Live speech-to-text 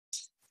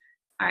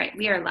All right,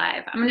 we are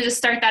live. I'm going to just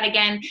start that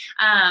again.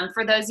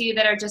 For those of you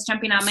that are just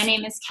jumping on, my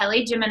name is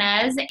Kelly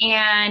Jimenez,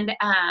 and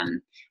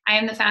I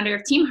am the founder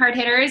of Team Hard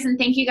Hitters. And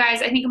thank you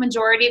guys. I think a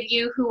majority of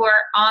you who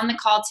are on the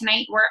call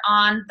tonight were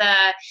on the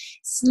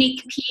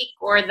sneak peek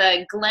or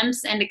the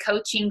glimpse into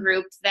coaching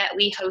group that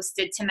we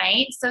hosted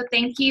tonight. So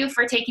thank you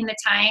for taking the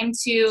time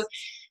to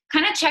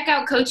kind of check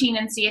out coaching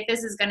and see if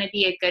this is going to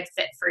be a good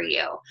fit for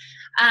you.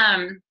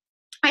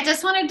 I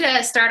just wanted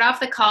to start off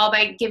the call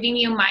by giving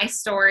you my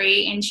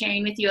story and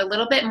sharing with you a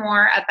little bit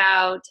more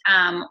about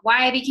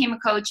why I became a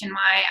coach and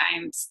why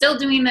I'm still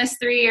doing this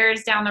 3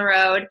 years down the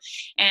road,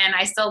 and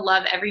I still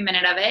love every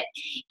minute of it.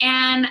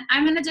 And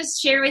I'm going to just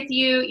share with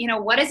you,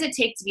 what does it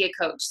take to be a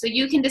coach? So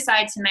you can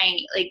decide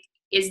tonight,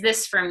 is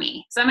this for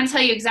me? So I'm going to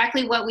tell you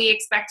exactly what we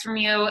expect from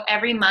you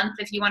every month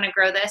if you want to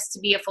grow this to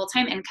be a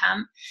full-time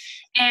income.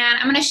 And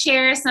I'm going to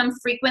share some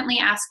frequently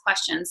asked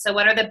questions. So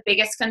what are the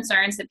biggest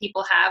concerns that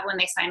people have when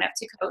they sign up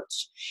to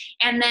coach?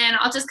 And then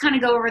I'll just kind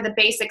of go over the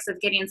basics of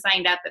getting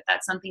signed up if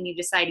that's something you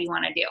decide you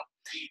want to do.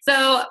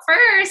 So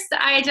first,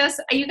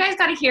 you guys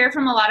got to hear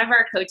from a lot of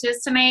our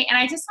coaches tonight. And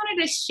I just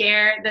wanted to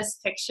share this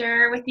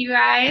picture with you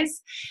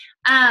guys.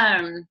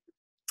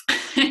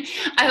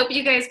 I hope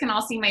you guys can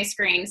all see my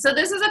screen. So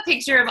this is a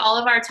picture of all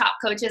of our top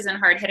coaches and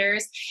hard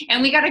hitters.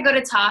 And we got to go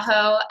to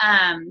Tahoe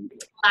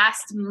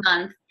last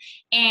month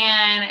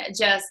and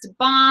just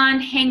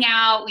bond, hang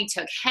out. We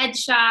took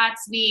headshots.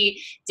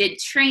 We did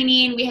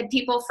training. We had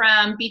people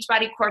from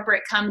Beachbody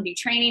Corporate come do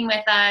training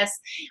with us.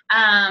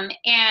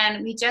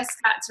 And we just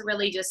got to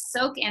really just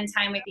soak in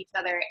time with each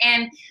other.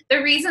 And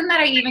the reason that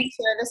I even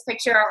share this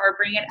picture or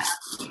bring it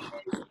up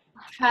is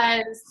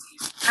because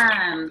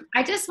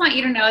I just want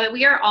you to know that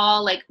we are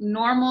all like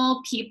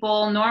normal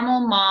people,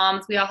 normal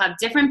moms. We all have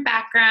different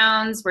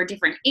backgrounds. We're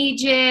different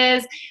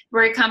ages.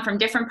 We come from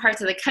different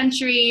parts of the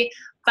country.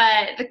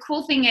 But the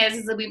cool thing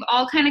is that we've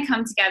all kind of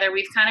come together.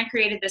 We've kind of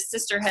created this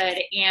sisterhood,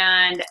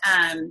 and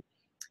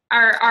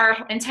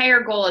our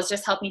entire goal is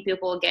just helping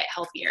people get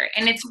healthier.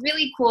 And it's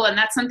really cool. And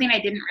that's something I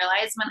didn't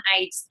realize when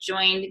I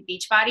joined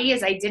Beachbody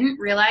is I didn't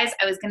realize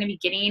I was going to be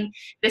getting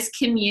this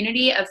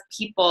community of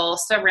people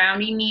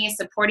surrounding me,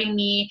 supporting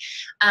me,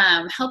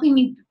 helping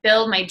me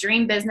build my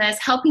dream business,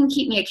 helping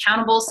keep me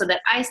accountable so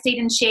that I stayed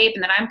in shape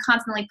and that I'm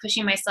constantly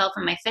pushing myself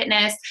and my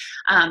fitness,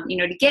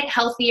 to get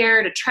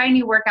healthier, to try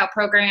new workout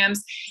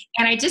programs.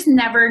 And I just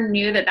never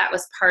knew that that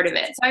was part of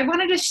it. So I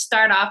wanted to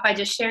start off by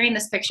just sharing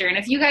this picture. And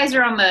if you guys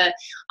are on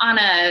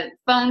a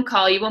phone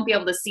call, you won't be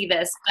able to see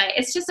this, but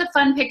it's just a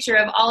fun picture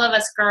of all of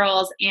us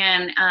girls.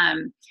 And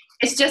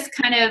it's just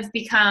kind of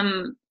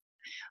become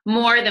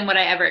more than what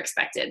I ever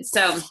expected.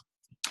 So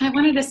I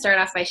wanted to start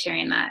off by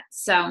sharing that.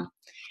 So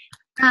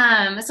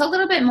a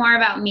little bit more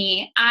about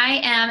me.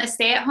 I am a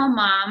stay-at-home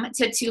mom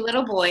to 2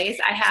 little boys.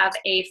 I have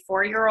a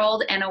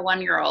 4-year-old and a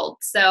 1-year-old.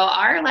 So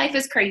our life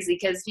is crazy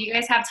because if you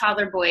guys have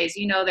toddler boys,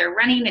 they're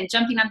running and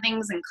jumping on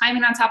things and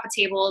climbing on top of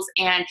tables.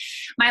 And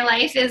my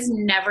life is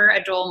never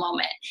a dull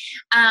moment.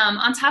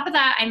 On top of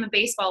that, I'm a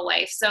baseball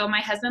wife. So my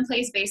husband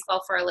plays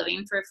baseball for a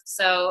living.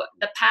 So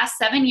the past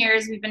 7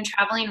 years, we've been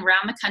traveling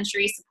around the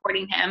country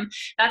supporting him.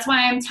 That's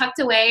why I'm tucked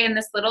away in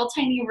this little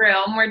tiny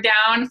room. We're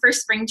down for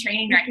spring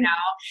training right now.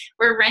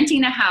 We're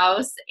renting a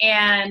house,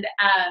 and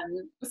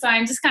so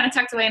I'm just kind of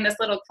tucked away in this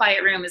little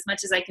quiet room as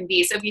much as I can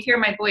be. So if you hear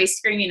my boys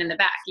screaming in the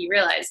back, you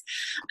realize,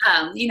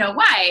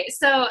 why.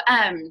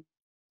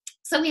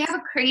 So we have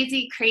a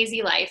crazy,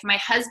 crazy life. My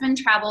husband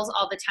travels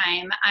all the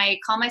time. I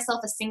call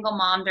myself a single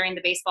mom during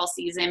the baseball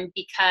season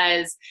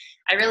because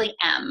I really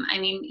am. I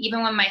mean,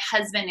 even when my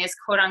husband is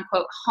quote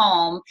unquote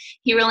home,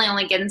 he really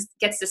only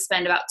gets to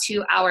spend about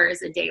 2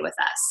 hours a day with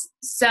us.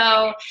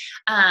 So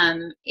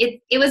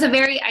it was a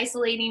very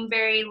isolating,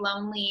 very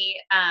lonely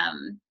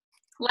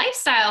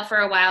lifestyle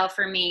for a while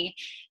for me.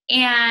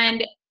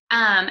 And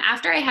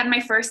after I had my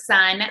first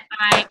son,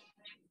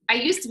 I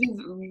used to be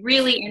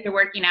really into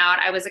working out.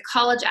 I was a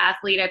college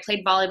athlete. I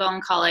played volleyball in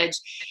college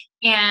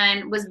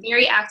and was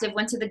very active,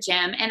 went to the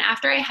gym. And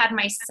after I had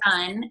my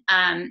son,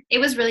 it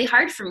was really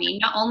hard for me.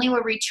 Not only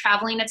were we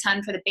traveling a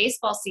ton for the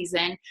baseball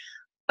season,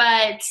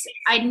 but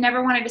I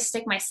never wanted to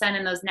stick my son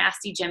in those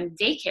nasty gym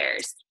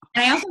daycares.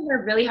 And I also had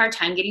a really hard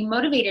time getting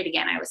motivated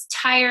again. I was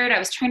tired. I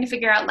was trying to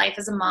figure out life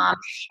as a mom.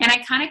 And I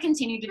kind of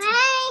continued to tell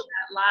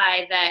that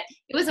lie that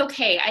it was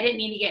okay. I didn't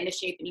need to get into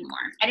shape anymore.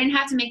 I didn't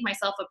have to make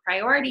myself a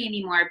priority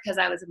anymore because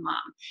I was a mom.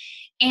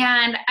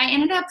 And I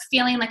ended up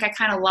feeling like I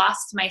kind of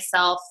lost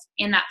myself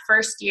in that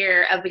first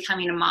year of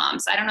becoming a mom.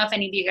 So I don't know if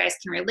any of you guys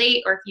can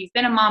relate, or if you've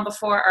been a mom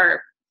before,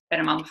 or been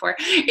a mom before.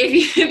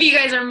 If you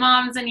guys are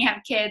moms and you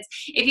have kids,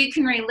 if you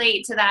can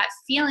relate to that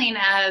feeling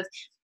of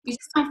you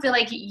just don't feel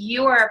like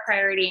you are a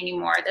priority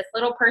anymore. This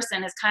little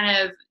person has kind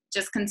of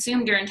just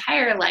consumed your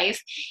entire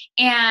life.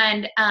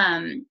 And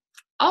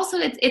also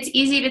it's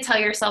easy to tell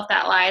yourself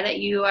that lie that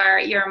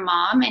you're a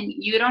mom and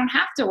you don't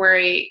have to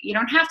worry. You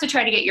don't have to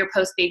try to get your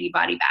post-baby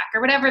body back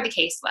or whatever the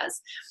case was.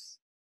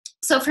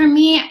 So for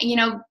me,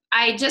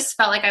 I just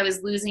felt like I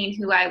was losing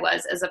who I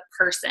was as a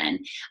person.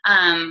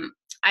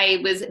 I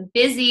was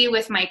busy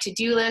with my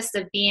to-do list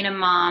of being a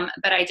mom,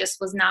 but I just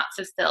was not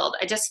fulfilled.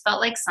 I just felt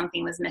like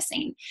something was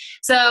missing.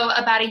 So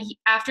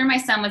after my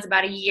son was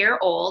about a year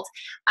old,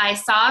 I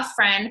saw a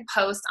friend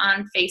post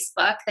on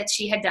Facebook that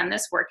she had done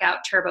this workout,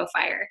 Turbo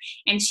Fire,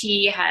 and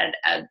she had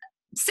a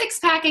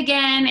six-pack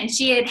again, and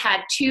she had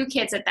had 2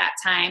 kids at that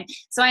time.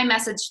 So I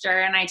messaged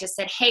her and I just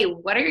said, hey,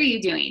 what are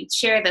you doing?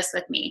 Share this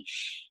with me.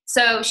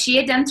 So she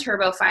had done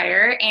Turbo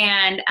Fire,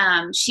 and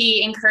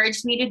she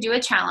encouraged me to do a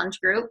challenge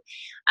group.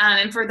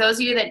 And for those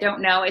of you that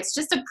don't know, it's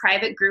just a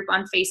private group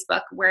on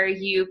Facebook where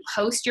you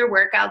post your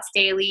workouts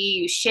daily,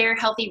 you share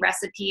healthy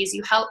recipes,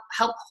 you help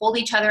hold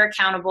each other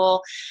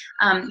accountable.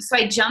 So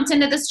I jumped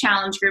into this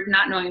challenge group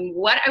not knowing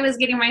what I was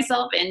getting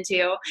myself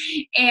into,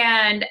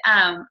 and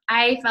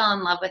I fell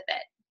in love with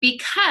it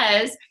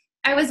because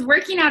I was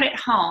working out at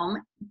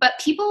home, but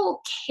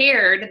people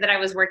cared that I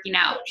was working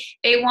out.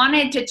 They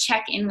wanted to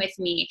check in with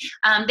me.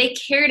 They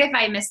cared if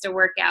I missed a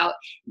workout.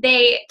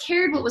 They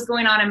cared what was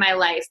going on in my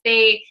life.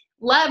 They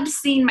loved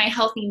seeing my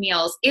healthy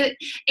meals.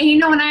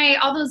 And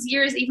all those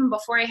years, even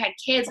before I had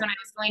kids, when I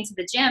was going to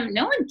the gym,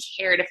 no one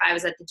cared if I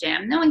was at the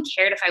gym. No one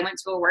cared if I went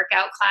to a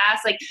workout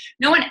class. Like,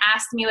 no one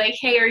asked me like,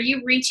 hey, are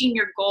you reaching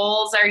your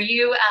goals? Are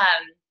you,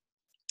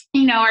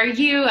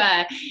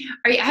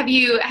 have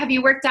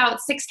you worked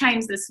out 6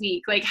 times this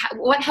week? Like,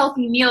 what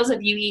healthy meals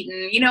have you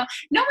eaten?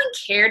 No one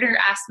cared or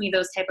asked me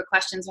those type of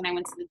questions when I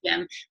went to the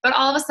gym. But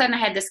all of a sudden I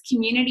had this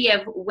community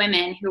of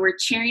women who were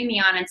cheering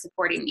me on and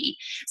supporting me.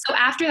 So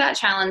after that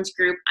challenge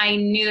group, I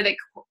knew that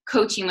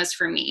coaching was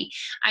for me.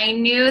 I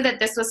knew that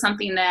this was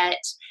something that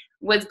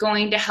was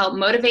going to help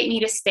motivate me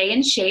to stay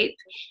in shape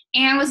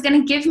and was going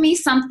to give me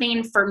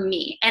something for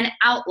me, an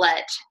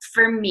outlet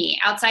for me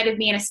outside of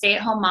being a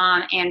stay-at-home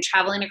mom and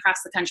traveling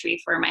across the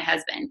country for my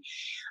husband.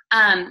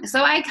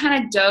 So I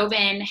kind of dove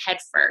in head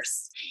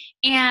first.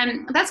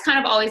 And that's kind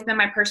of always been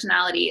my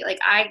personality. Like,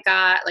 I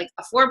got like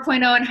a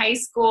 4.0 in high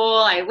school.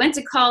 I went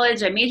to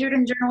college. I majored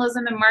in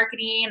journalism and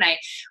marketing. I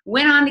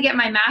went on to get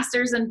my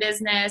master's in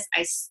business.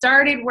 I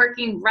started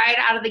working right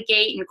out of the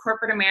gate in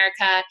corporate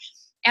America.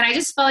 And I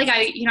just felt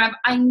like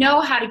I know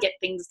how to get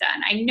things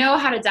done. I know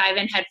how to dive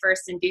in head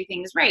first and do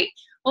things right.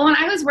 Well, when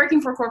I was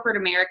working for corporate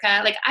America,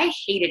 like, I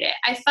hated it.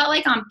 I felt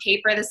like on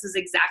paper, this is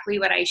exactly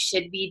what I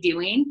should be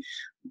doing.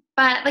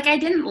 But like, I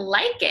didn't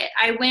like it.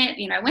 I went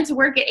to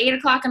work at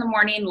 8:00 in the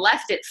morning,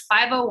 left at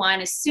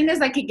 5:01. As soon as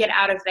I could get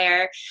out of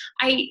there,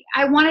 I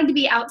wanted to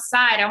be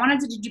outside. I wanted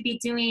to be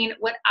doing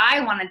what I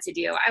wanted to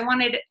do.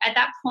 At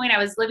that point, I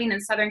was living in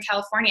Southern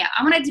California.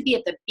 I wanted to be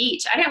at the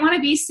beach. I didn't want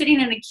to be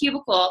sitting in a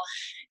cubicle,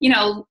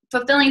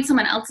 fulfilling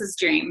someone else's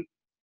dream.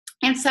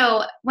 And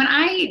so when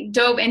I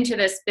dove into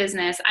this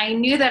business, I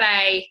knew that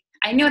I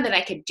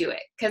could do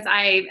it because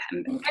I'm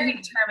very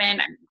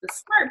determined. I'm a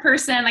smart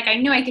person. Like, I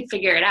knew I could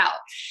figure it out.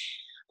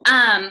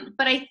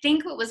 But I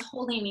think what was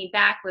holding me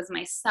back was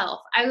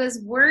myself. I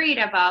was worried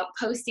about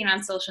posting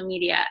on social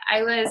media.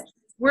 I was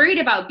worried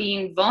about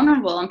being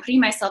vulnerable and putting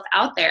myself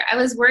out there. I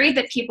was worried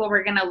that people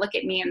were going to look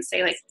at me and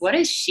say, like, what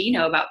does she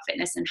know about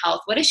fitness and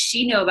health? What does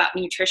she know about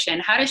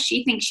nutrition? How does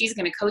she think she's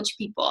going to coach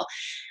people?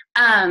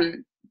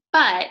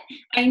 But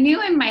I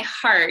knew in my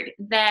heart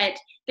that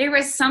there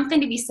was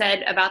something to be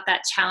said about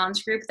that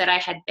challenge group that I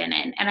had been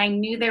in. And I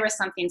knew there was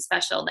something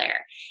special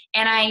there.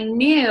 And I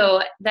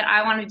knew that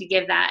I wanted to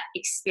give that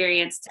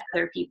experience to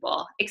other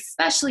people,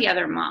 especially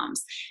other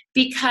moms,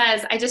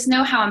 because I just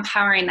know how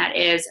empowering that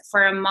is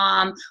for a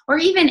mom or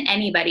even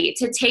anybody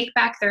to take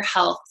back their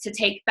health, to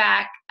take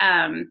back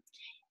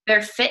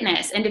their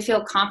fitness, and to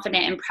feel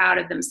confident and proud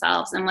of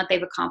themselves and what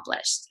they've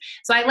accomplished.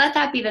 So I let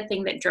that be the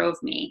thing that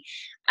drove me.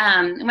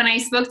 When I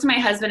spoke to my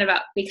husband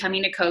about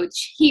becoming a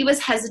coach, he was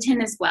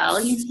hesitant as well.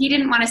 He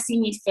didn't want to see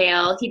me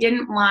fail. He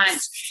didn't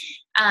want,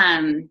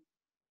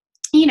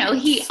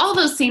 all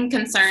those same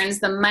concerns,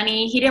 the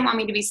money. He didn't want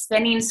me to be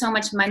spending so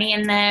much money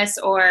in this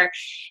or,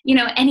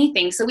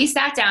 anything. So we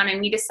sat down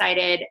and we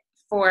decided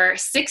for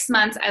 6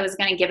 months, I was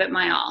going to give it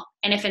my all.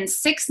 And if in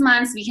 6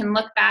 months we can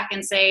look back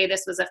and say,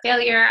 this was a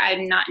failure,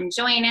 I'm not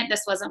enjoying it,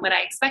 this wasn't what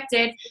I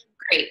expected,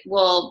 great.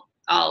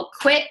 I'll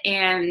quit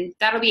and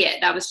that'll be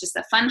it. That was just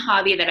a fun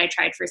hobby that I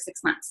tried for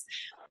 6 months.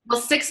 Well,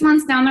 6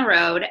 months down the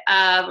road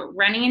of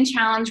running in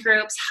challenge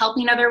groups,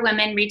 helping other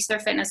women reach their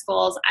fitness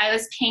goals, I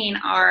was paying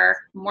our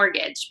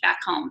mortgage back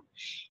home.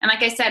 And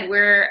like I said,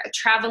 we're a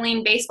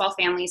traveling baseball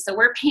family. So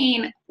we're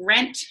paying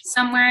rent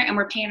somewhere and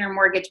we're paying our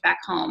mortgage back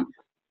home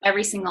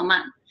every single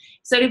month.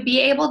 So to be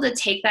able to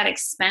take that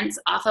expense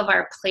off of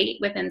our plate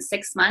within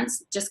 6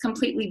 months just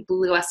completely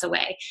blew us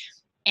away.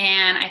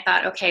 And I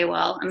thought, okay,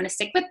 well, I'm going to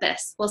stick with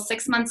this. Well,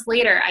 6 months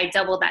later, I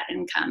doubled that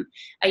income.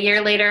 A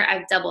year later,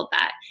 I've doubled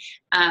that.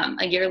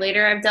 A year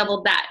later, I've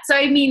doubled that. So,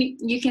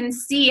 you can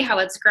see how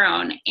it's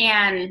grown.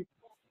 And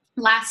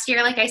last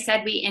year, like I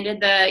said, we ended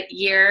the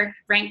year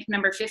ranked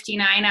number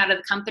 59 out of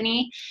the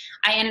company.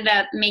 I ended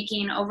up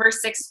making over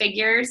 6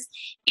 figures,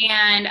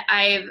 and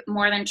I've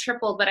more than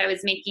tripled what I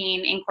was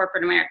making in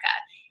corporate America.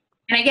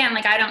 And again,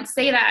 like, I don't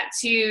say that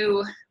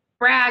to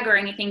brag or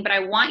anything, but I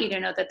want you to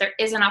know that there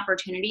is an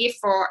opportunity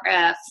for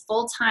a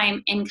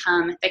full-time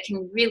income that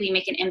can really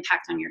make an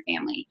impact on your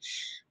family.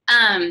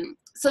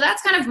 So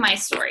that's kind of my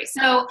story.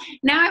 So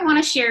now I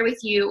want to share with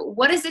you,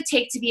 what does it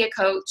take to be a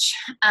coach?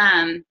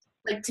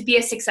 Like to be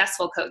a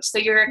successful coach. So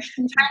you're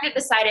trying to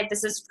decide if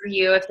this is for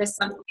you, if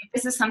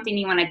this is something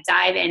you want to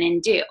dive in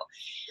and do.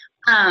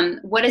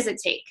 What does it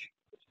take?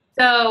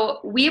 So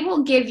we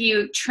will give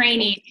you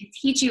training and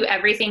teach you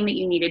everything that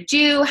you need to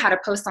do, how to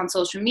post on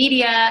social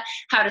media,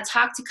 how to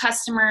talk to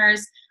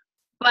customers.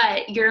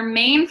 But your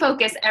main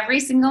focus every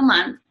single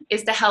month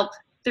is to help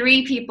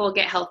 3 people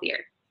get healthier,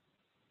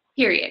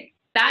 period.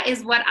 That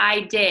is what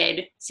I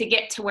did to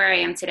get to where I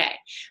am today.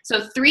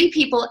 So 3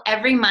 people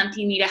every month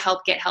you need to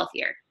help get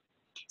healthier.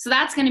 So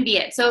that's going to be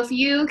it. So if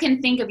you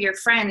can think of your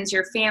friends,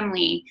 your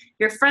family,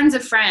 your friends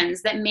of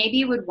friends that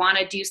maybe would want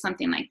to do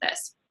something like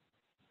this,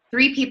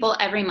 3 people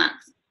every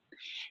month.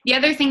 The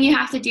other thing you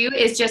have to do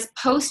is just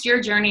post your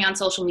journey on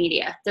social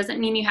media. Doesn't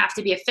mean you have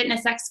to be a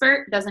fitness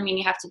expert. Doesn't mean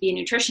you have to be a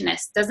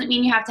nutritionist. Doesn't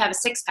mean you have to have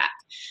a 6-pack.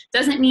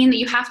 Doesn't mean that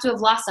you have to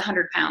have lost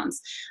 100 pounds.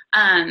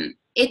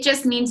 It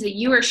just means that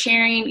you are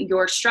sharing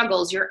your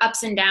struggles, your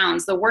ups and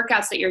downs, the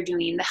workouts that you're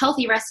doing, the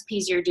healthy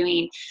recipes you're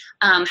doing,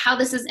 how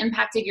this has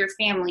impacted your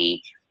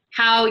family,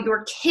 how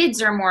your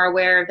kids are more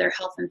aware of their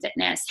health and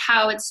fitness,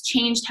 how it's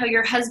changed how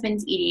your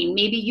husband's eating.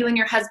 Maybe you and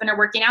your husband are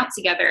working out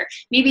together.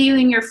 Maybe you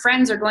and your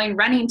friends are going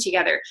running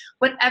together.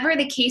 Whatever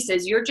the case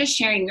is, you're just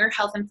sharing your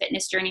health and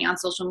fitness journey on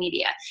social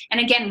media.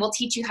 And again, we'll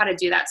teach you how to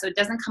do that so it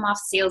doesn't come off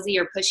salesy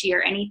or pushy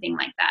or anything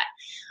like that.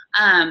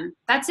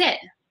 That's it.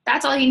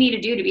 That's all you need to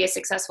do to be a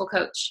successful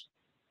coach.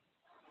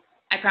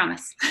 I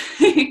promise.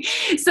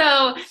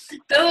 So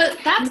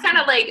that's kind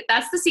of like,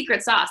 that's the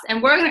secret sauce.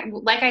 And we're going to,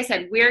 like I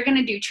said, we're going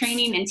to do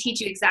training and teach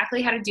you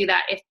exactly how to do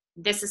that if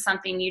this is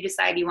something you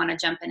decide you want to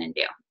jump in and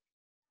do.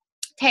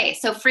 Okay,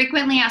 so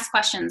frequently asked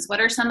questions.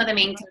 What are some of the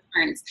main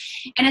concerns?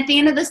 And at the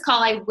end of this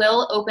call, I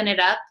will open it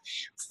up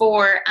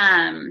for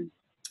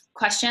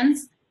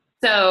questions.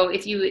 So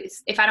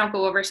if I don't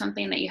go over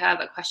something that you have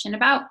a question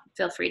about,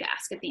 feel free to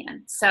ask at the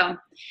end. So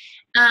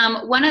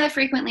one of the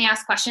frequently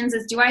asked questions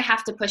is, do I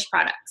have to push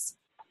products?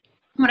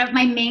 One of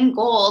my main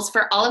goals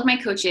for all of my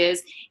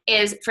coaches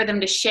is for them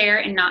to share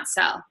and not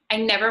sell. I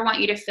never want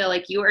you to feel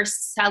like you are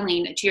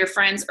selling to your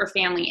friends or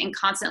family and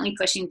constantly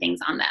pushing things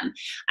on them.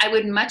 I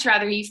would much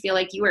rather you feel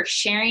like you are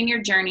sharing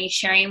your journey,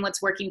 sharing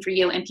what's working for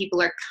you, and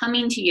people are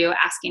coming to you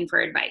asking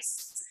for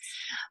advice.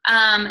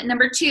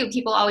 Number 2,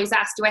 people always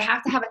ask, do I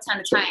have to have a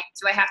ton of time?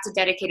 Do I have to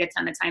dedicate a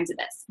ton of time to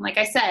this? Like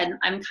I said,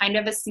 I'm kind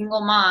of a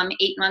single mom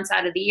 8 months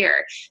out of the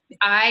year.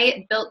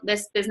 I built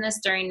this business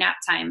during nap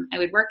time. I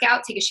would work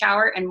out, take a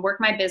shower, and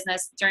work my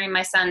business during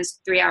my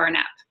son's 3-hour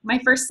nap. My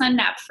first son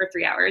napped for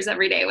 3 hours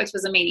every day, which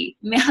was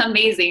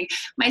amazing.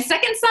 My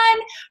second son,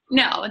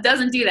 no, it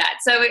doesn't do that.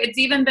 So it's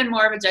even been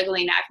more of a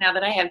juggling act now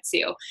that I have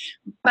 2.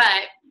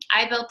 But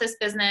I built this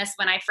business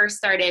when I first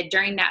started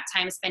during nap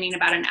time, spending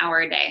about an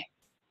hour a day.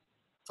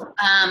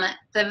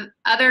 The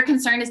other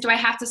concern is, do I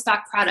have to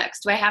stock products?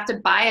 Do I have to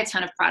buy a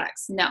ton of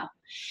products? No.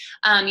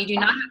 You do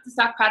not have to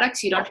stock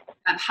products. You don't have to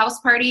have house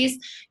parties.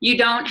 You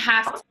don't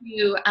have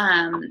to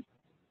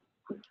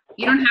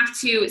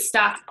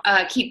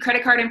keep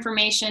credit card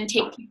information,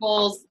 take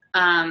people's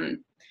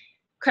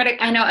credit.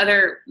 I know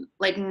other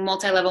like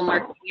multi-level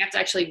marketing, you have to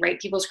actually write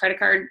people's credit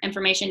card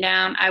information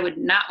down. I would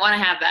not want to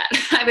have that.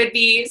 I would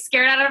be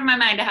scared out of my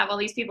mind to have all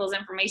these people's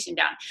information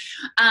down.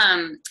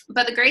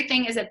 But the great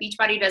thing is that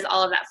Beachbody does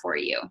all of that for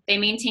you. They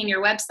maintain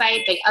your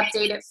website. They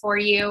update it for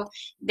you.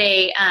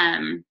 They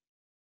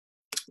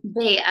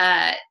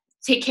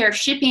take care of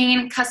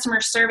shipping,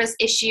 customer service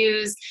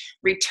issues,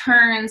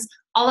 returns.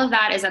 All of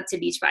that is up to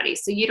Beachbody.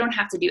 So you don't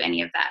have to do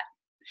any of that.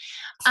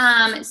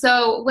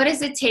 So what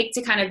does it take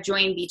to kind of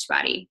join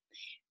Beachbody?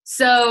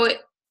 So,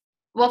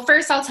 well,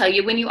 first I'll tell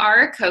you, when you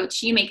are a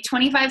coach, you make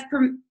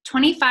 25%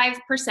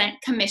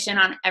 commission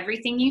on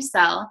everything you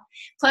sell.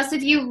 Plus,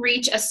 if you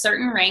reach a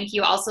certain rank,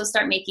 you also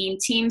start making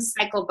team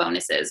cycle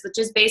bonuses, which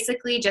is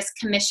basically just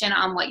commission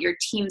on what your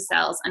team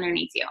sells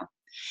underneath you.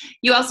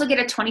 You also get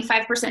a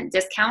 25%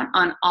 discount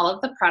on all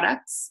of the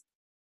products.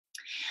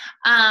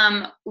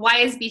 Why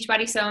is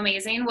Beachbody so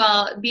amazing?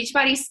 Well,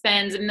 Beachbody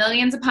spends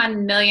millions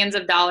upon millions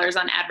of dollars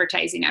on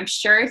advertising. I'm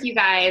sure if you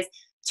guys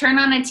turn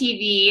on a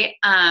TV,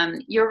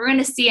 you're going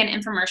to see an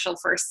infomercial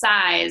for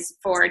Size,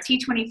 for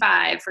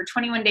T25, for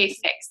 21-Day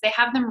Fix. They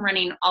have them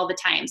running all the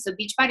time. So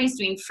Beachbody's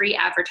doing free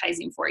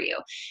advertising for you.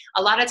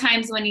 A lot of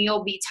times when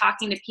you'll be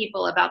talking to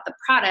people about the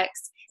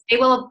products, they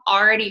will have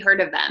already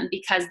heard of them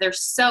because they're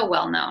so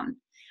well known.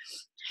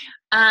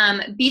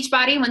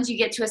 Beachbody, once you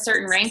get to a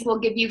certain rank, will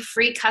give you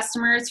free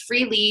customers,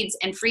 free leads,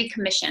 and free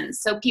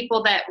commissions. So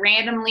people that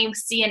randomly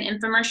see an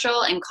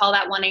infomercial and call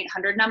that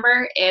 1-800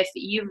 number, if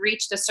you've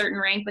reached a certain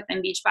rank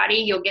within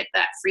Beachbody, you'll get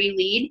that free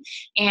lead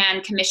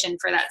and commission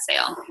for that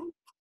sale.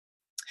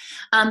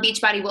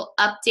 Beachbody will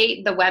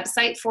update the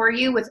website for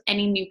you with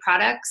any new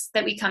products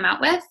that we come out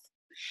with.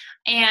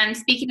 And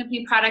speaking of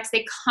new products,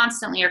 they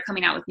constantly are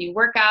coming out with new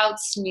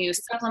workouts, new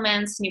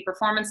supplements, new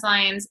performance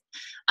lines.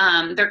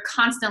 They're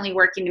constantly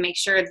working to make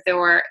sure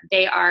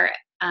they are,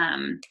 I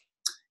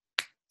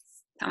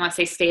want to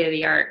say state of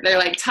the art. They're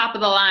like top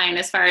of the line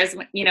as far as,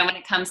 you know, when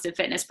it comes to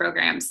fitness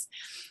programs.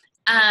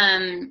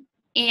 And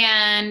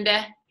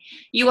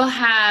you will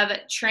have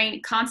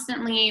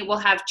constantly will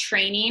have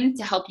training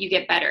to help you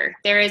get better.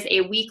 There is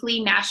a weekly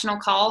national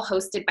call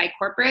hosted by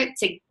corporate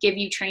to give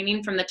you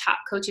training from the top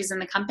coaches in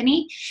the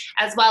company,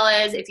 as well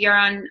as if you're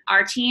on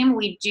our team,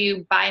 we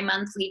do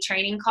bi-monthly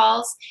training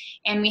calls,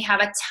 and we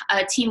have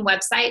a team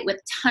website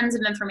with tons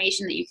of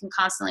information that you can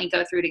constantly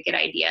go through to get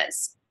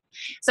ideas.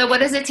 So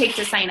what does it take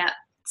to sign up?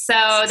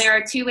 So there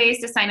are 2 ways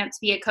to sign up to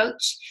be a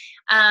coach.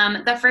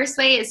 The first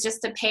way is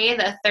just to pay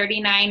the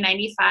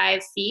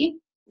 $39.95 fee.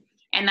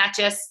 And that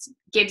just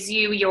gives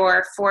you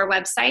your 4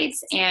 websites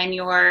and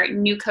your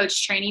new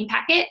coach training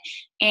packet,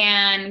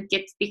 and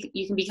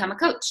you can become a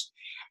coach.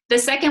 The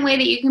second way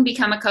that you can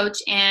become a coach,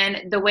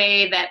 and the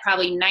way that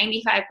probably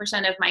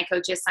 95% of my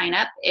coaches sign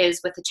up,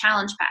 is with a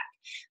challenge pack.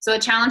 So a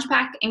challenge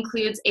pack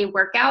includes a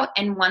workout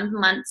and 1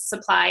 month's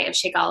supply of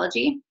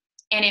Shakeology,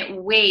 and it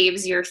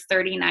waives your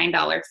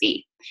 $39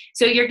 fee.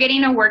 So you're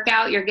getting a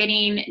workout, you're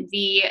getting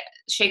the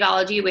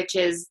Shakeology, which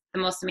is the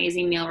most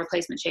amazing meal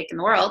replacement shake in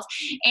the world.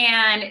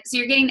 And so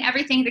you're getting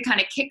everything to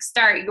kind of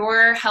kickstart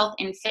your health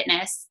and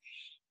fitness,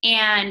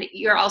 and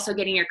you're also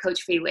getting your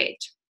coach fee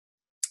waived.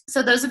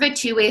 So those are the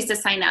 2 ways to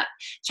sign up.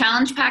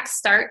 Challenge packs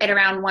start at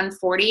around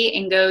 $140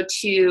 and go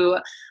to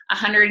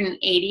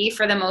 $180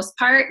 for the most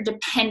part,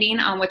 depending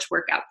on which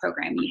workout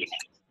program you get.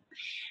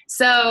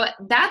 So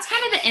that's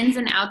kind of the ins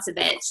and outs of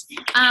it.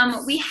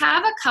 We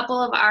have a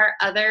couple of our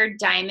other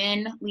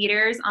diamond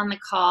leaders on the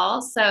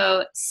call.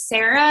 So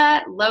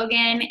Sarah,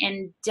 Logan,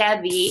 and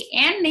Debbie,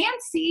 and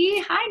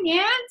Nancy. Hi,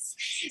 Nance.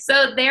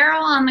 So they're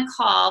all on the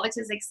call, which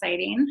is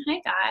exciting.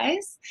 Hi,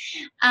 guys.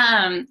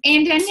 And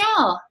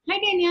Danielle. Hi,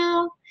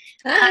 Danielle.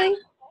 Hi.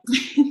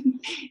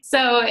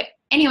 So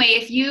anyway,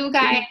 if you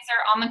guys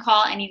are on the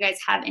call and you guys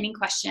have any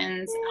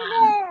questions,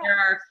 there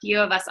are a few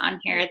of us on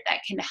here that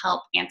can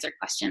help answer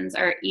questions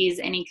or ease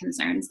any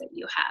concerns that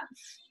you have.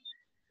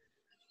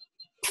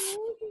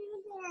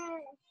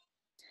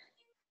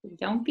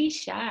 Don't be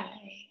shy.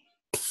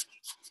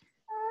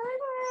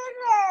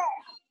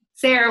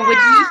 Sarah, would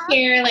you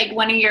share like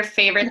one of your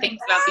favorite things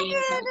about being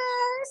a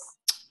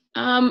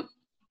coach?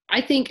 I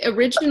think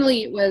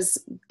originally it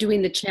was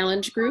doing the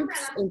challenge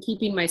groups and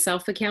keeping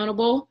myself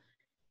accountable.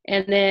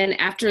 And then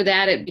after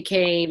that, it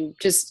became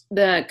just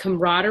the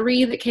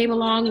camaraderie that came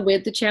along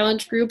with the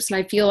challenge groups. And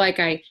I feel like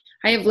I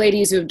have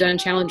ladies who have done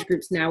challenge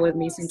groups now with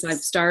me since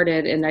I've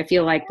started. And I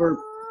feel like we're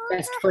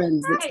best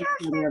friends that see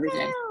each other every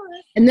day.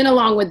 And then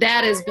along with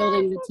that is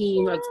building the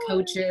team of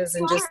coaches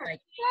and just like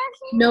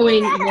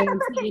knowing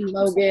Nancy and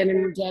Logan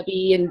and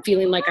Debbie and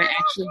feeling like I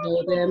actually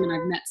know them. And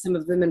I've met some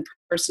of them in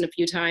person a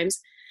few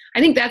times. I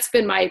think that's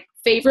been my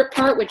favorite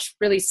part, which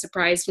really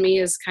surprised me,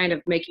 is kind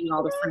of making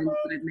all the friends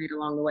that I've made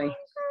along the way.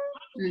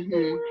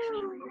 Mm-hmm.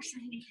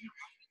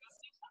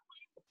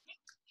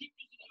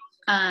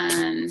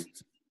 Does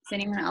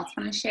anyone else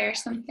want to share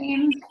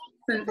something?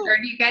 Or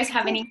do you guys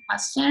have any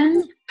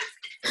questions?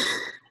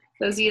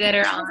 Those of you that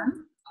are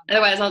on.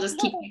 Otherwise, I'll just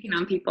keep picking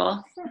on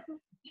people.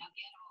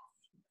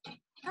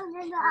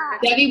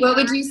 Debbie, what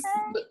would you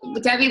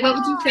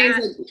say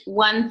is like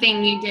one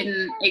thing you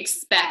didn't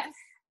expect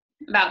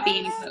about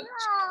being a coach?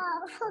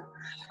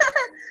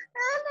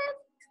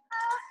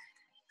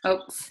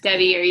 Oh,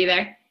 Debbie, are you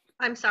there?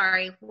 I'm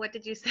sorry. What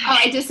did you say? Oh,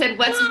 I just said,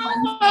 what's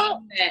one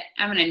thing that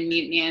I'm going to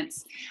mute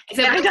Nance. I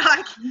said, I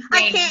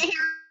can't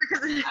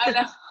hear. I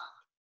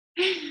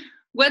know.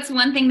 What's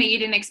one thing that you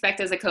didn't expect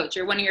as a coach,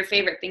 or one of your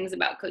favorite things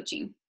about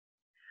coaching?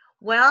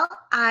 Well,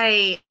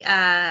 I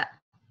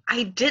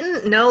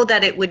didn't know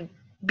that it would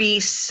be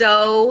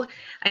so,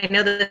 I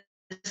know that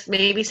this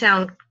maybe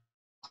sound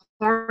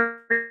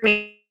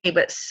corny,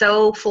 but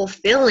so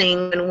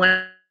fulfilling when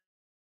one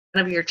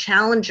of your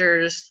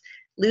challengers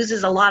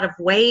loses a lot of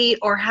weight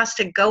or has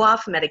to go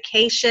off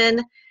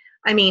medication.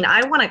 I mean,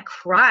 I want to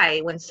cry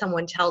when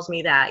someone tells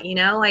me that, you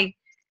know.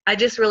 I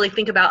just really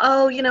think about,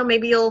 oh, you know,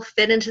 maybe you'll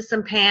fit into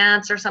some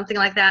pants or something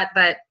like that.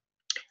 But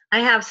I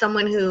have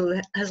someone who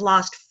has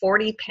lost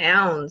 40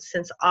 pounds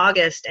since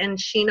August, and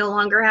she no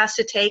longer has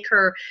to take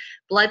her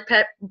blood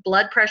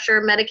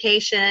pressure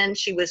medication.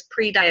 She was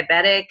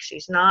pre-diabetic.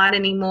 She's not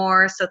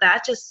anymore. So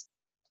that just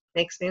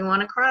makes me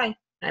want to cry.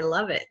 I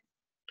love it.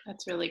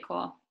 That's really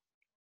cool.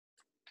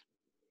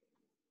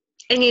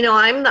 And, you know,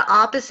 I'm the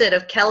opposite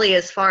of Kelly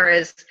as far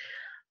as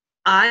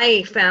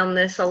I found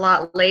this a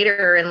lot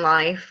later in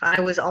life.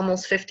 I was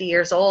almost 50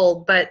 years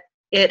old, but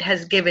it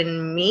has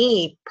given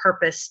me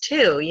purpose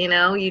too. You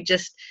know,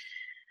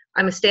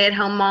 I'm a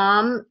stay-at-home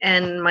mom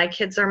and my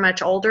kids are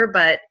much older,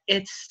 but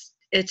it's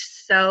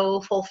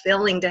so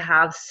fulfilling to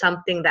have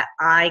something that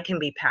I can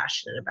be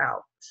passionate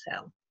about.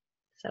 So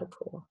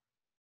cool.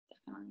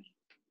 Definitely.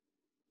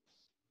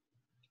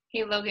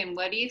 Hey, Logan,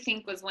 what do you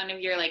think was one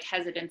of your like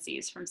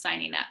hesitancies from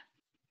signing up?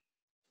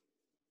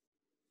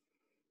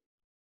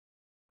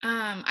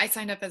 I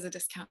signed up as a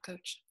discount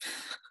coach.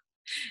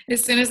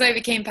 As soon as I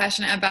became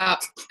passionate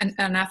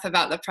enough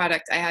about the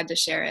product, I had to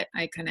share it.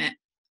 I couldn't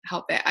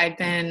help it. I'd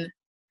been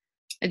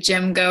a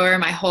gym goer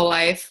my whole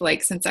life,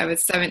 like since I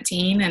was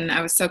 17, and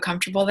I was so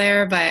comfortable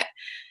there. But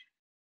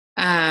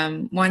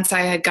once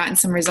I had gotten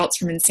some results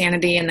from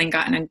Insanity and then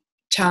gotten a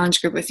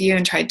challenge group with you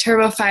and tried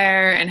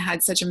TurboFire and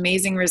had such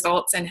amazing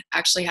results and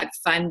actually had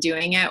fun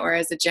doing it,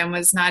 whereas the gym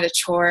was not a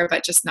chore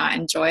but just not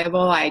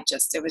enjoyable.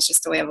 It was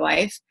just a way of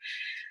life.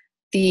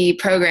 The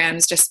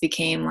programs just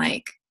became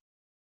like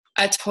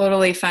a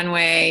totally fun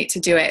way to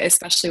do it,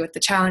 especially with the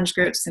challenge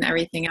groups and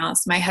everything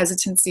else. My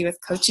hesitancy with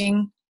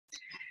coaching,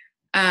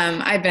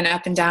 I've been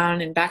up and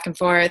down and back and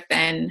forth,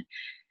 and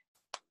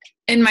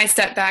in my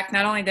step back,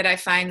 not only did I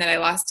find that I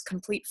lost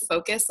complete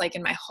focus, like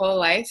in my whole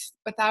life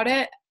without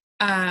it,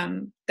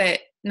 that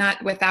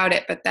not without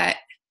it, but that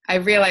I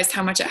realized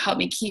how much it helped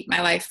me keep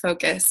my life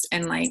focused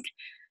and like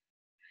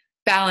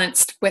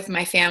balanced with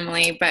my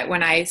family. But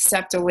when I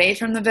stepped away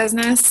from the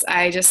business,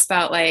 I just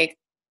felt like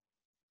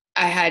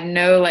I had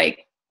no,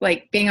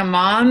 like being a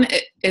mom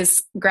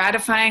is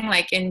gratifying,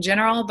 like in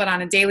general, but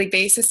on a daily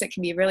basis, it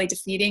can be really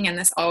defeating. And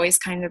this always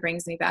kind of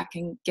brings me back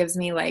and gives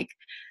me like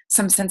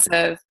some sense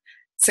of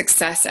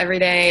success every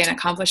day and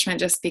accomplishment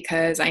just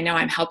because I know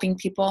I'm helping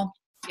people.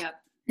 Yep.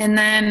 And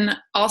then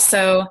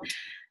also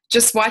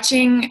just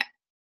watching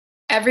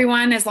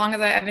everyone, as long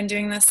as I've been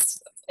doing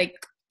this, like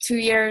 2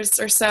 years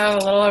or so,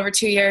 a little over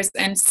 2 years,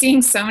 and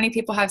seeing so many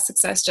people have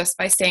success just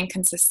by staying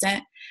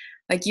consistent.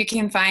 Like you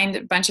can find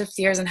a bunch of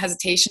fears and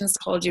hesitations to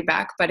hold you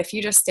back, but if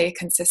you just stay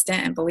consistent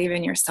and believe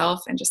in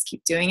yourself and just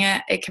keep doing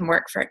it, it can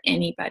work for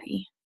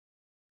anybody.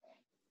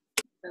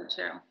 So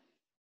true.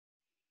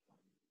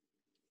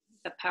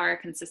 The power of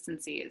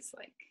consistency is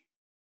like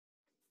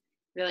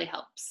really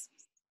helps.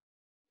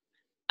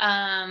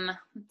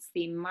 Let's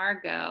see,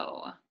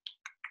 Margot.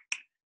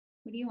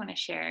 What do you want to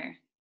share?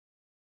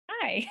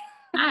 Hi.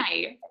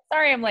 Hi.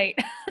 Sorry I'm late.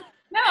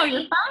 No,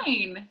 you're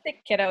fine.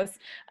 Sick kiddos.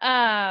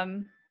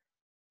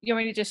 You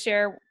want me to just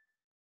share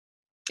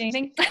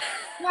anything?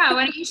 Yeah,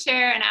 why don't you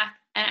share an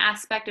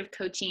aspect of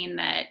coaching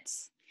that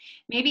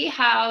maybe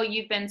how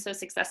you've been so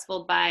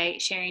successful by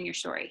sharing your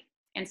story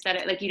instead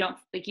of you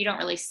don't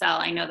really sell.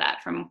 I know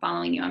that from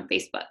following you on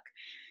Facebook.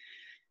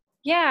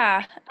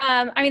 Yeah.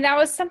 I mean, that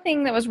was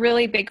something that was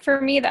really big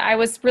for me, that I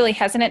was really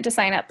hesitant to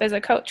sign up as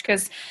a coach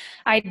because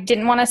I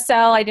didn't want to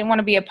sell. I didn't want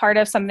to be a part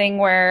of something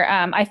where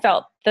I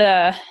felt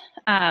that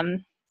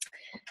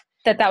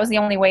was the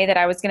only way that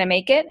I was going to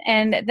make it.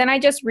 And then I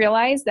just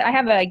realized that I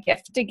have a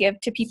gift to give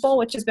to people,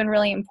 which has been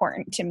really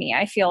important to me.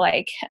 I feel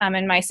like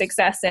in my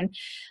success. And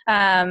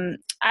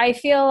I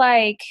feel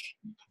like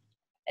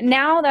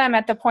now that I'm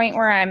at the point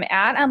where I'm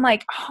at, I'm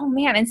like, oh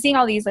man, and seeing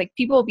all these like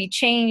people be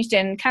changed,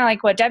 and kind of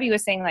like what Debbie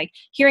was saying, like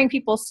hearing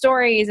people's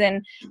stories.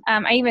 And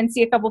I even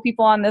see a couple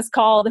people on this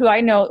call who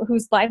I know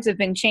whose lives have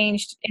been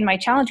changed in my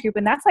challenge group.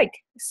 And that's like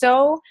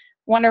so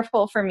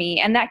wonderful for me.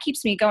 And that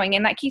keeps me going,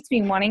 and that keeps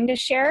me wanting to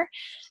share.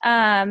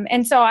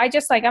 And so I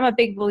just I'm a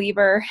big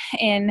believer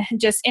in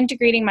just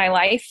integrating my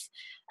life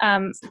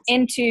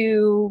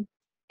into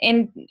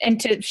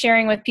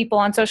sharing with people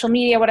on social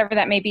media, whatever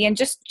that may be, and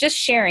just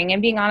sharing and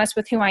being honest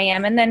with who I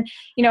am. And then,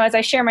 as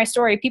I share my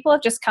story, people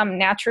have just come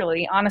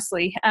naturally,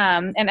 honestly.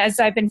 And as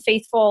I've been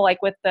faithful,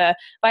 like with the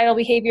vital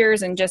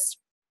behaviors and just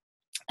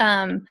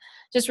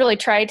really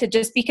try to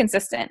just be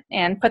consistent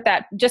and put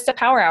that just a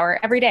power hour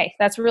every day.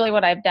 That's really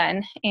what I've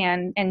done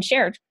and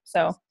shared.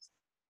 So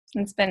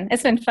it's been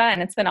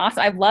fun. It's been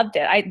awesome. I've loved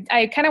it.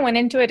 I kind of went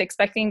into it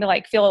expecting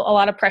to feel a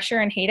lot of pressure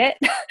and hate it,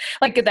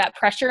 like that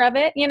pressure of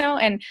it,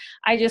 and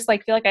I just feel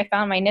like I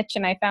found my niche,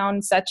 and I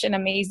found such an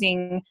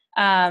amazing,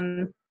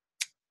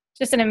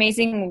 just an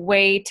amazing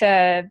way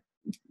to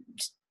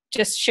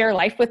just share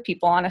life with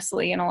people,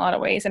 honestly, in a lot of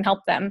ways, and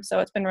help them. So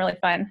it's been really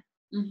fun.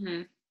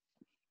 Mm-hmm.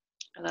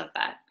 I love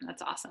that.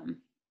 That's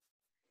awesome.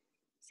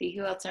 See,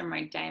 who else are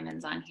my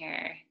diamonds on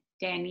here?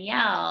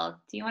 Danielle,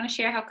 do you want to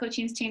share how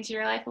coaching's changed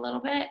your life a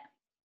little bit?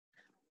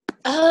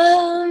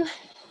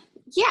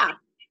 Yeah.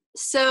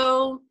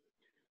 So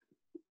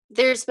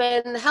there's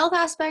been the health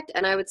aspect,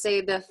 and I would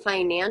say the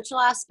financial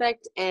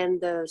aspect and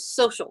the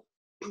social.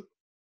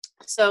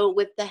 So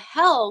with the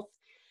health,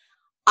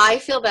 I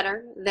feel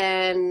better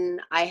than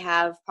I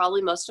have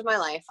probably most of my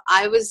life.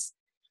 I was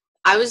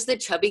the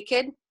chubby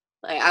kid.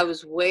 I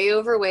was way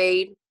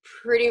overweight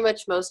pretty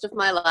much most of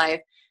my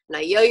life, and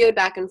I yo-yoed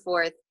back and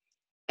forth.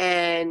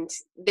 And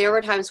there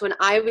were times when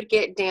I would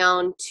get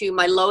down to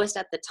my lowest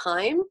at the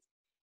time,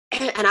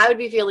 and I would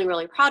be feeling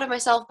really proud of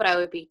myself, but I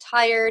would be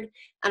tired,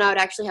 and I would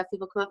actually have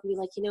people come up and be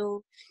like,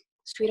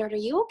 sweetheart, are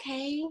you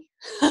okay?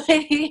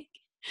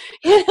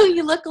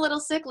 You look a little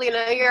sickly.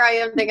 Here I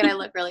am thinking I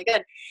look really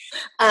good.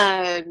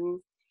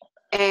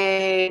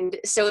 And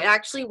so it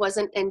actually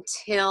wasn't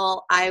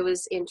until I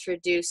was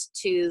introduced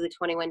to the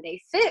 21-day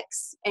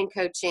fix and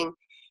coaching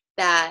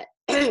that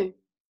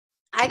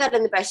I got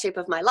in the best shape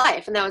of my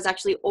life. And that was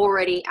actually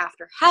already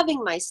after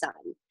having my son.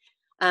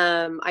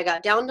 I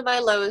got down to my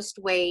lowest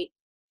weight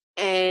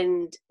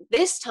And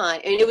this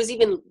time, and it was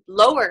even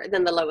lower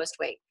than the lowest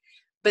weight.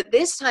 But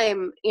this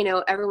time, you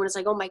know, everyone was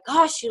like, oh my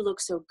gosh, you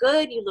look so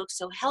good. You look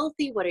so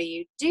healthy. What are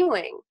you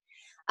doing?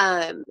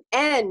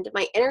 And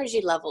my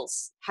energy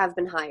levels have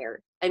been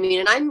higher. I mean,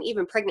 and I'm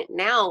even pregnant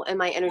now and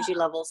my energy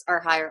levels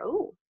are higher.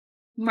 Oh,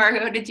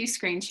 Margot, did you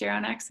screen share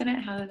on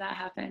accident? How did that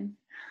happen?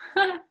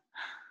 How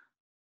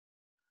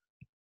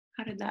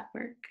did that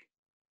work?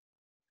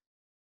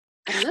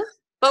 I don't know.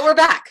 But we're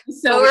back.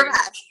 We're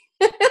back.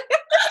 I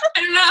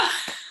don't know.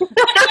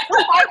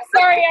 I'm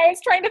sorry, I was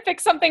trying to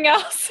fix something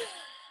else.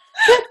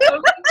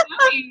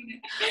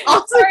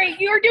 Sorry,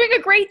 you were doing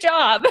a great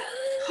job.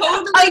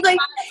 Totally. I was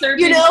like,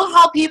 you know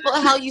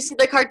how you see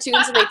the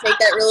cartoons and they take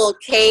that little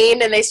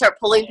cane and they start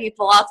pulling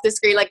people off the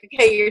screen like,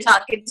 okay, you're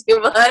talking too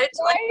much. Right?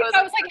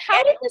 I was like,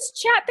 how did this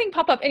chat thing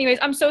pop up? Anyways,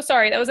 I'm so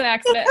sorry. That was an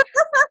accident.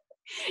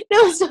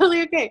 No, it's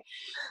totally okay.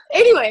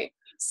 Anyway,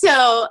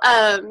 so,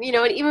 you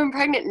know, and even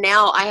pregnant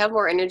now, I have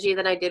more energy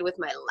than I did with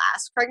my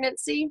last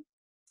pregnancy.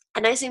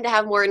 And I seem to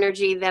have more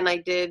energy than I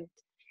did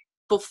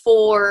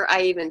before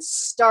I even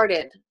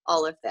started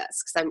all of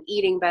this, because I'm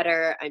eating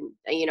better.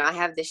 I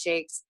have the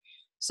shakes.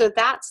 So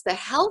that's the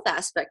health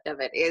aspect of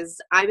it,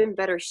 is I'm in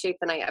better shape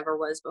than I ever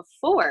was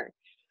before.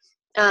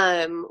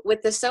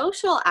 With the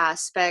social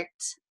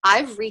aspect,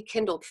 I've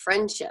rekindled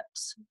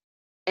friendships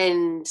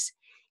and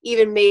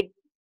even made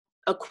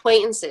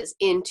acquaintances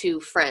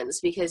into friends,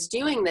 because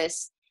doing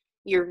this,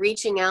 you're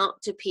reaching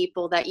out to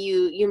people that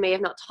you may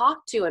have not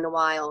talked to in a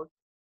while.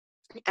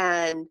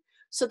 And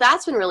so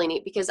that's been really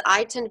neat, because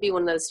I tend to be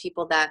one of those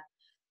people that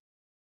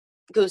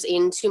goes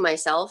into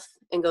myself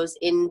and goes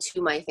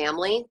into my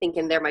family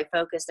thinking they're my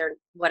focus, they're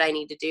what I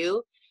need to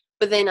do.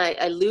 But then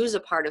I lose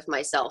a part of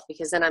myself,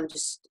 because then I'm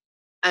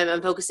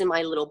focused in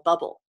my little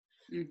bubble.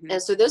 Mm-hmm.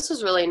 And so this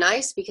was really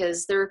nice,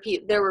 because there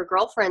were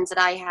girlfriends that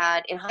I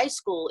had in high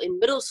school, in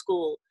middle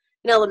school,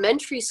 in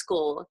elementary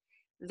school,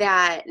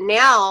 that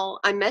now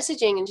I'm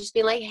messaging and just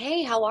being like,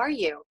 hey, how are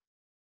you?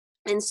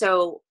 And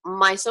so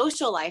my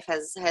social life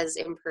has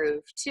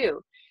improved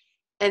too.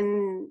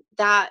 And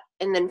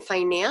then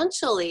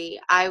financially,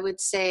 I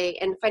would say,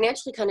 and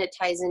financially kind of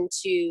ties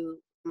into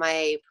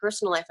my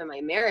personal life and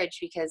my marriage,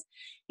 because,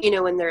 you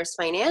know, when there's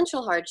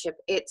financial hardship,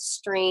 it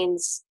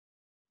strains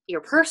your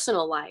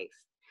personal life.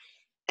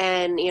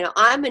 And, you know,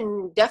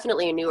 I'm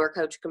definitely a newer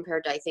coach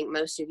compared to, I think,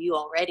 most of you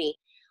already.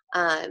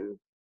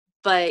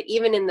 But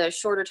even in the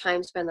shorter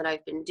time span that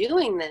I've been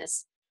doing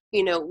this,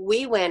 you know,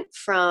 we went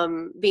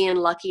from being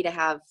lucky to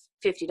have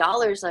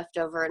 $50 left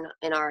over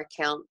in our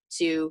account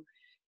to,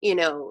 you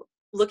know,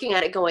 looking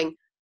at it going,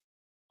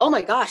 oh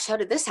my gosh, how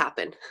did this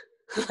happen?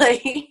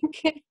 Like,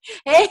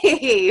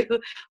 hey,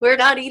 we're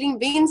not eating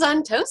beans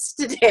on toast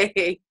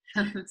today.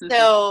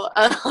 So,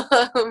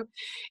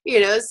 you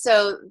know,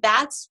 so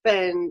that's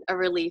been a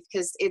relief,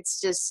 because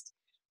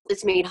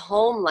it's made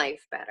home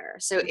life better.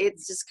 So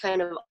it's just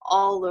kind of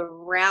all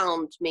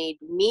around made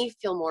me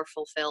feel more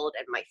fulfilled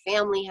and my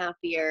family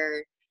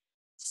happier.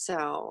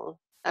 So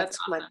that's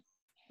awesome.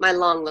 my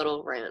long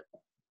little rant.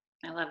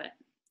 I love it.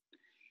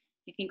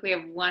 I think we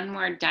have one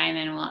more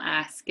diamond we'll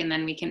ask, and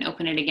then we can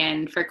open it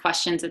again for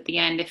questions at the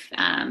end. If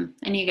any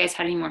of you guys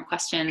had any more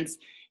questions.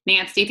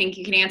 Nance, do you think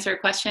you can answer a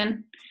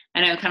question?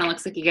 I know it kind of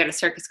looks like you got a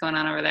circus going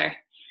on over there.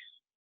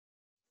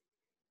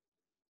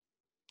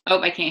 Oh,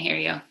 I can't hear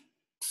you.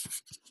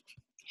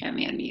 Let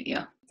me unmute you.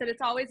 Said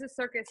it's always a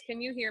circus.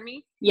 Can you hear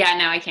me? Yeah,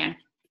 now I can.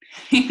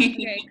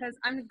 Okay, because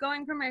I'm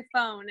going from my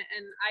phone,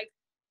 and I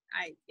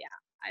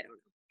don't know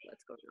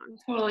what's going on.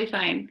 Totally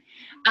fine.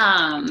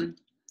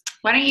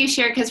 Why don't you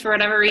share, because for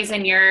whatever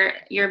reason your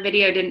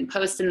video didn't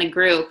post in the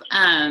group,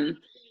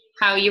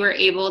 how you were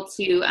able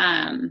to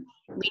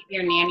leave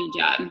your nanny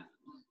job.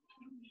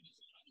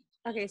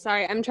 Okay,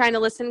 sorry. I'm trying to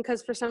listen,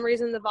 because for some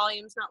reason the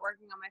volume's not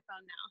working on my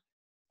phone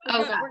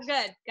now. We're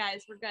good,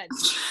 guys. We're good.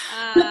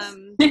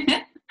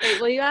 Wait,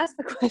 will you ask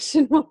the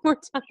question one more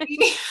time?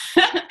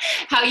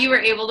 How you were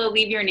able to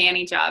leave your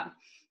nanny job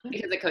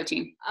because of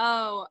coaching.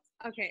 Oh,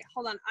 okay.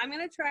 Hold on. I'm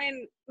going to try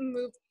and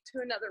move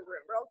to another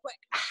room real quick.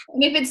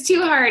 And if it's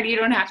too hard, you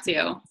don't have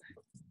to.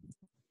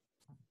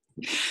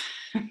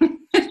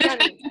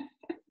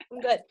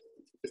 I'm good.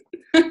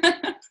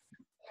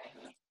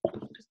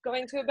 Just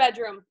going to a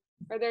bedroom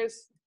where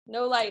there's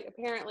no light,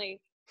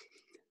 apparently.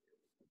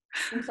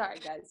 I'm sorry,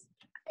 guys.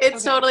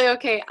 It's totally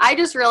okay. I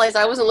just realized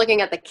I wasn't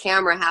looking at the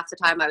camera half the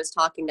time I was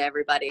talking to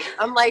everybody.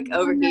 I'm like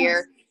over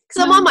here,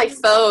 because I'm on my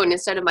phone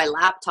instead of my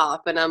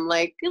laptop, and I'm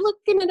like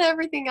looking at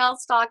everything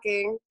else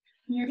talking.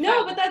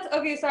 No, but that's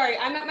okay. Sorry,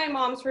 I'm at my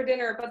mom's for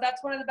dinner, but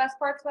that's one of the best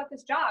parts about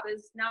this job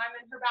is now I'm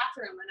in her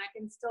bathroom and I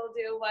can still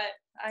do what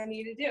I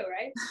need to do,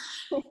 right?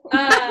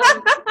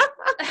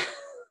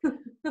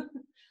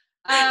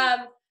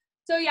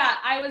 So yeah,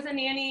 I was a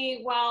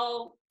nanny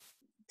while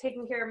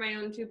taking care of my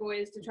own two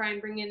boys to try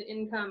and bring in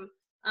income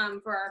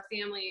for our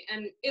family,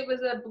 and it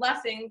was a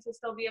blessing to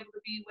still be able to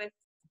be with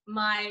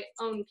my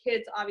own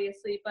kids,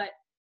 obviously, but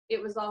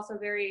it was also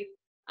very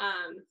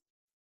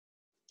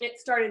it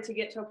started to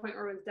get to a point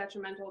where it was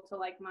detrimental to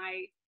like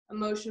my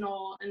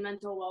emotional and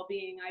mental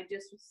well-being. I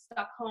just was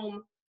stuck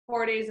home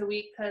 4 days a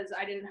week because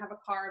I didn't have a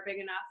car big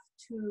enough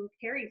to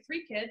carry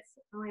 3 kids.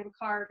 I only have a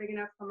car big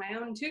enough for my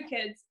own 2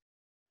 kids.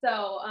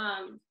 So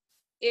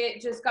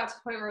it just got to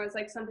the point where it was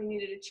like something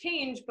needed to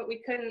change, but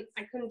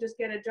I couldn't just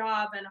get a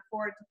job and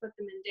afford to put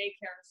them in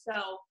daycare.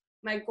 So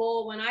my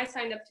goal when I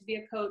signed up to be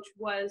a coach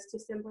was to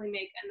simply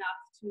make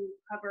enough to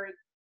cover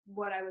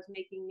what I was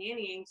making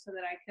nannying so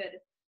that I could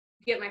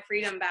get my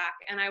freedom back.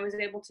 And I was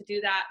able to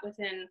do that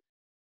within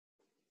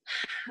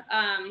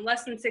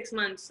less than 6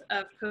 months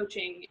of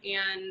coaching.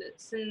 And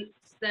since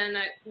then,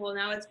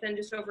 now it's been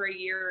just over a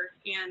year,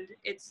 and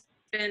it's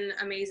been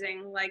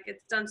amazing. Like,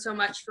 it's done so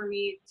much for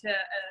me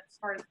as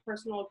far as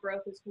personal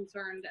growth is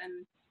concerned.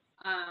 And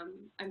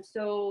I'm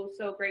so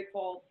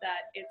grateful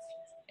that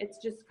it's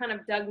just kind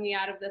of dug me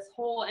out of this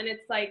hole. And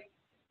it's like,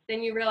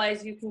 then you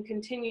realize you can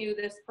continue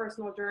this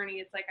personal journey.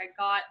 It's like I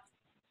got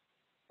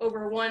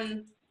over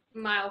one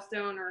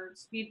milestone or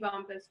speed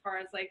bump as far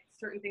as like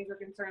certain things are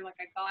concerned. Like,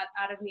 I got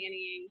out of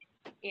nannying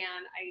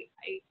and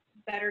I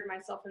bettered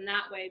myself in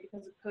that way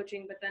because of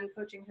coaching, but then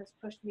coaching has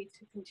pushed me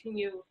to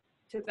continue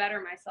to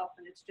better myself.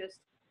 And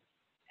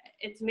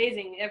it's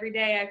amazing. Every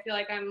day I feel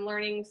like I'm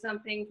learning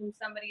something from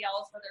somebody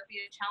else, whether it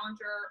be a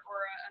challenger or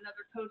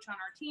another coach on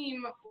our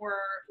team or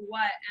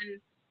what.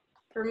 And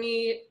for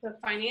me, the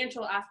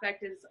financial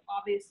aspect is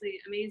obviously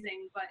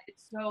amazing, but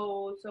it's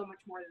so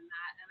much more than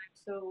that. And I'm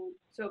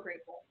so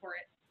grateful for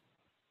it.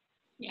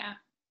 Yeah,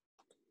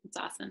 it's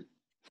awesome.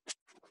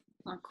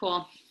 Well,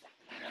 cool.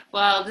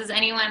 Well, does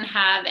anyone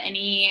have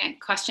any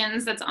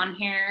questions that's on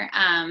here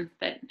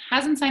that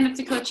hasn't signed up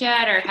to coach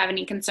yet, or have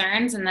any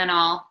concerns? And then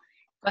I'll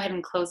go ahead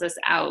and close this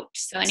out.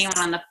 So anyone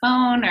on the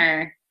phone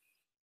or?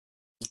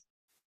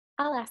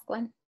 I'll ask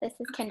one. This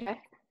is Kendra.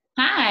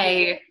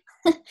 Hi.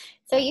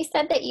 So you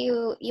said that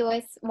you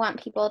always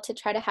want people to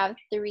try to have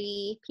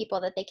 3 people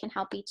that they can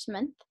help each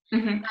month.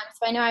 Mm-hmm.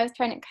 So I know I was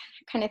trying to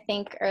kind of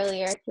think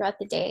earlier throughout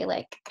the day,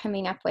 like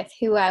coming up with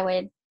who I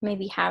would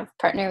maybe have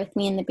partner with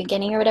me in the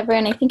beginning or whatever.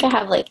 And I think I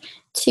have like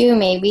 2,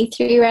 maybe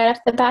 3 right off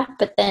the bat.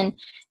 But then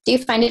do you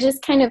find it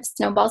just kind of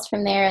snowballs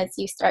from there as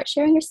you start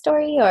sharing your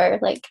story, or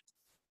like,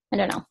 I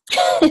don't know.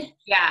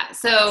 Yeah.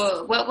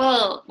 So what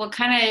we'll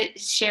kind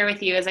of share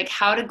with you is like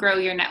how to grow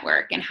your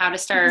network and how to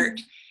start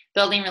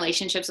building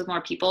relationships with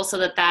more people so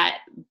that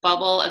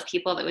bubble of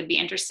people that would be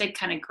interested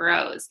kind of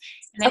grows.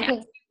 And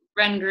then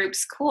run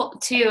groups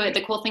too.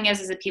 The cool thing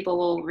is that people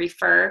will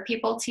refer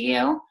people to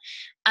you.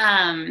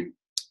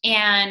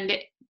 And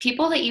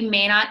people that you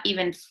may not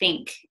even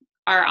think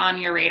are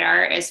on your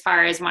radar as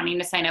far as wanting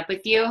to sign up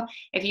with you.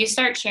 If you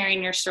start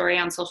sharing your story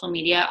on social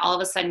media, all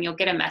of a sudden you'll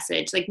get a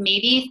message, like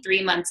maybe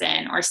 3 months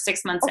in or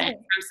 6 months in,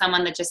 from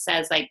someone that just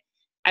says like,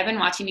 I've been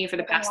watching you for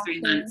the past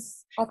 3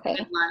 months. Okay.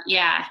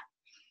 Yeah.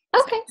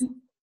 Okay. So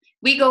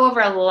we go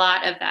over a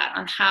lot of that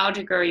on how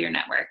to grow your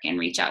network and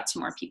reach out to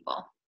more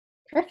people.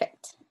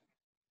 Perfect.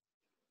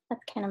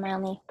 That's kind of my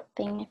only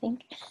thing, I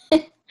think.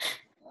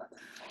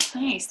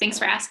 Nice. Thanks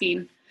for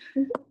asking.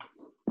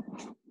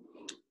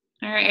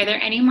 All right. Are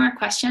there any more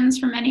questions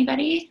from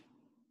anybody?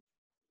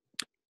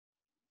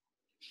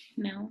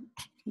 No?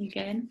 You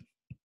good?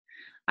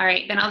 All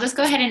right. Then I'll just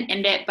go ahead and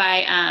end it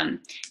by,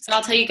 so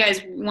I'll tell you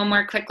guys one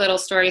more quick little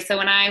story. So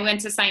when I went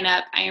to sign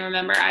up, I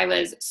remember I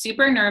was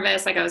super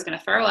nervous, like I was going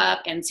to throw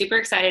up, and super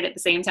excited at the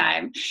same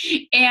time.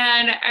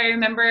 And I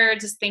remember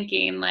just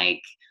thinking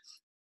like,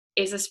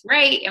 is this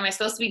right? Am I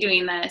supposed to be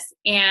doing this?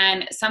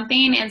 And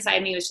something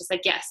inside me was just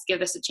like, yes, give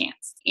this a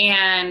chance.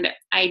 And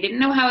I didn't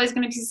know how I was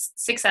going to be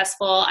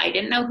successful. I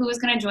didn't know who was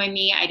going to join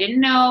me. I didn't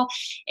know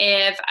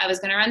if I was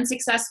going to run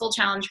successful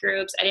challenge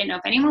groups. I didn't know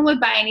if anyone would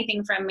buy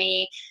anything from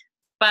me,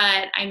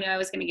 but I knew I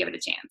was going to give it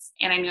a chance.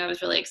 And I knew I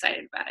was really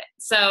excited about it.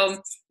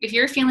 So if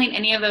you're feeling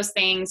any of those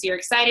things, you're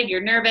excited, you're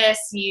nervous,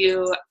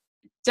 you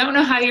don't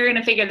know how you're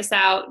going to figure this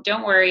out,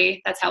 don't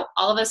worry. That's how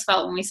all of us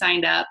felt when we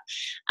signed up.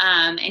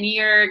 And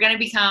you're going to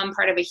become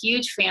part of a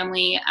huge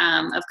family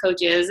of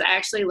coaches. I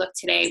actually looked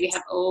today. We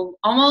have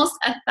almost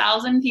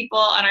 1,000 people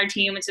on our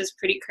team, which is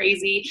pretty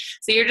crazy.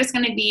 So you're just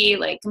going to be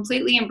like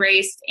completely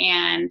embraced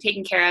and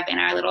taken care of in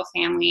our little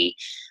family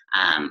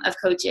of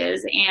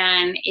coaches.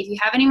 And if you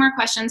have any more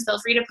questions, feel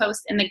free to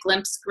post in the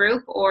Glimpse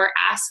group or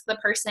ask the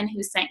person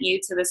who sent you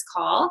to this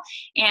call.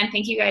 And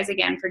thank you guys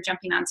again for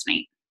jumping on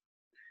tonight.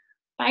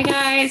 Bye,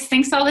 guys.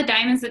 Thanks to all the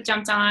diamonds that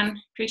jumped on.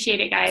 Appreciate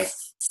it,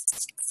 guys.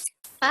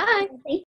 Bye.